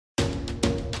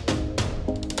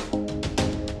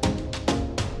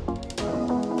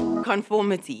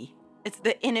Conformity. It's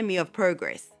the enemy of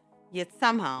progress. Yet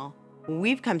somehow,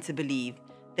 we've come to believe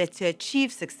that to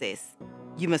achieve success,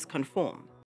 you must conform.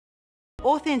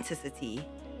 Authenticity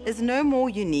is no more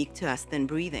unique to us than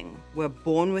breathing. We're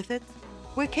born with it.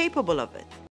 We're capable of it.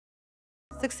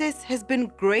 Success has been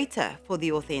greater for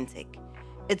the authentic.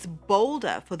 It's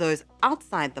bolder for those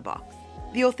outside the box,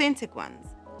 the authentic ones.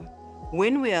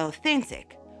 When we are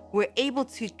authentic, we're able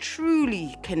to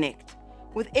truly connect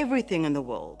with everything in the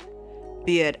world,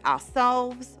 be it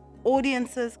ourselves,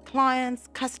 audiences, clients,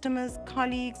 customers,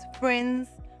 colleagues, friends.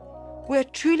 We're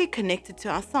truly connected to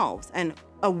ourselves, and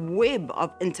a web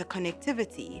of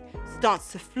interconnectivity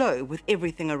starts to flow with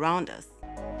everything around us.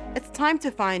 It's time to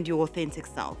find your authentic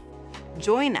self.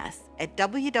 Join us at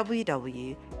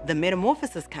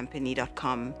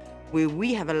www.themetamorphosiscompany.com, where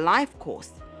we have a live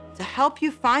course to help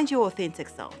you find your authentic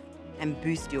self and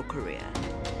boost your career.